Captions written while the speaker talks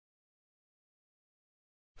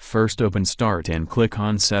First open Start and click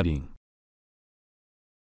on Setting.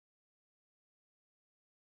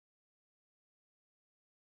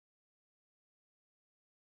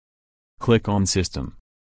 Click on System.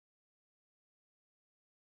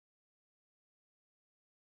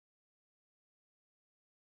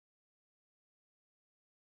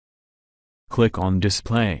 Click on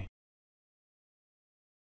Display.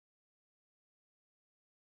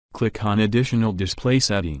 Click on Additional Display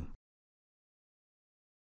Setting.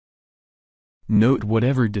 Note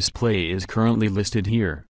whatever display is currently listed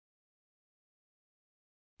here.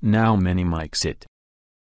 Now minimize it.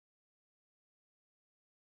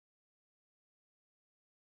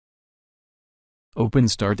 Open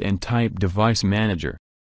Start and type Device Manager.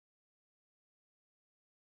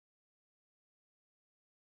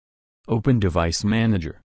 Open Device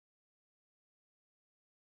Manager.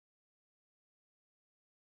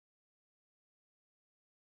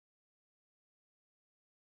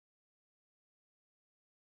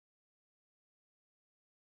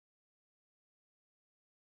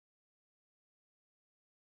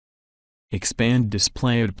 Expand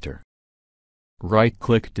Display Adapter.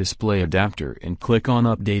 Right-click Display Adapter and click on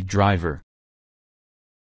Update Driver.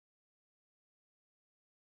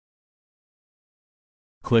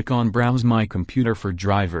 Click on Browse My Computer for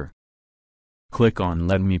driver. Click on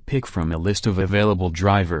Let me pick from a list of available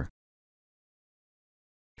driver.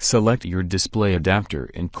 Select your display adapter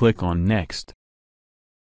and click on Next.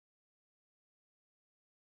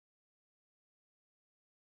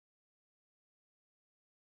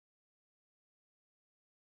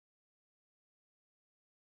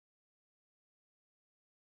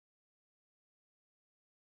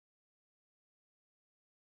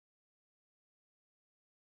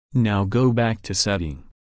 Now go back to Setting.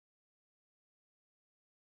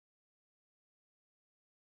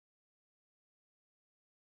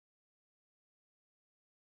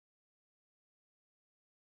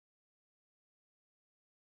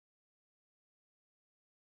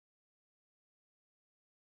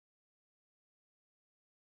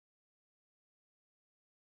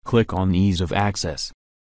 Click on Ease of Access.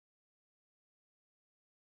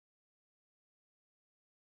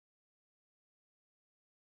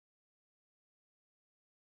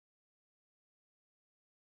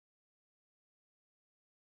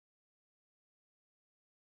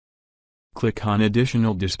 Click on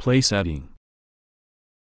Additional Display Setting.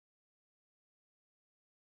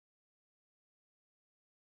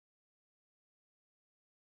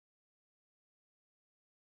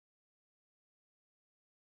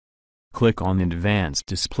 Click on Advanced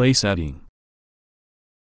Display Setting.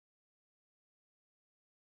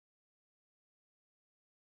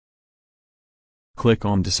 Click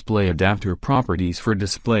on Display Adapter Properties for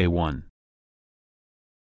Display 1.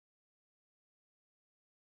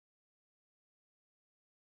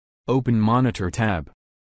 Open Monitor tab.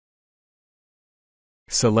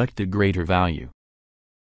 Select a greater value.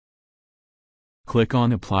 Click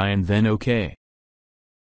on Apply and then OK.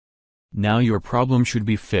 Now your problem should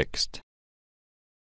be fixed.